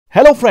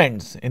Hello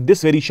friends, in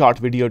this very short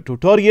video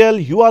tutorial,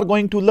 you are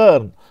going to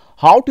learn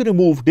how to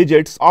remove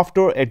digits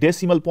after a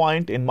decimal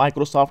point in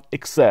Microsoft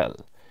Excel.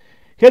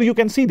 Here you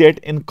can see that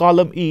in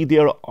column E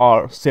there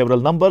are several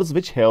numbers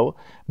which have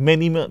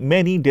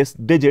many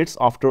digits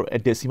after a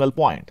decimal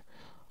point.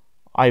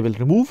 I will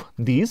remove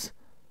these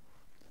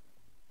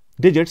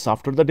digits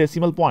after the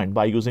decimal point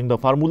by using the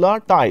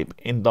formula. Type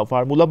in the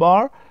formula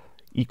bar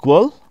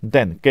equal,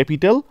 then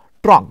capital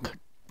trunk,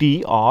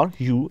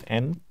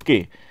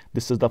 TRUNK.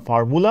 This is the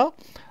formula.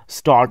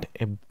 Start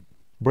a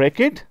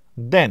bracket,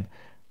 then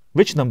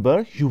which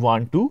number you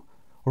want to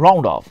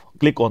round off.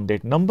 Click on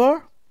that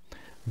number,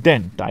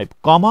 then type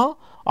comma.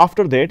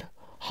 After that,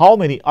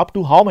 up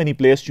to how many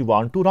places you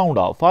want to round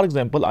off. For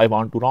example, I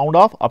want to round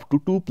off up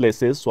to 2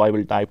 places, so I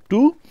will type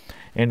 2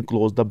 and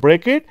close the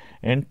bracket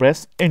and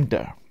press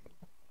enter.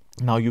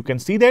 Now you can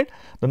see that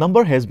the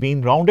number has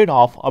been rounded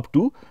off up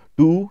to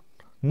 2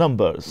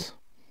 numbers,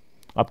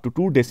 up to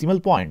 2 decimal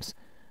points.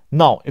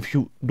 Now, if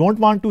you don't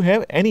want to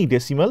have any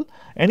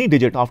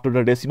digit after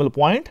the decimal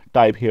point,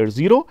 type here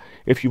 0.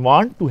 If you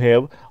want to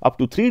have up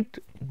to 3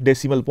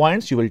 decimal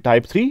points, you will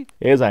type 3,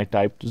 as I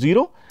typed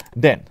 0.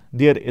 Then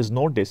there is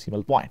no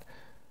decimal point.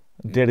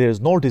 There is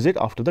no digit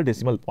after the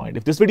decimal point.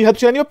 If this video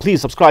helps you,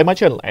 please subscribe my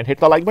channel and hit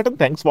the like button.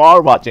 Thanks for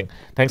watching.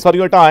 Thanks for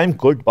your time.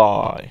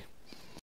 Goodbye.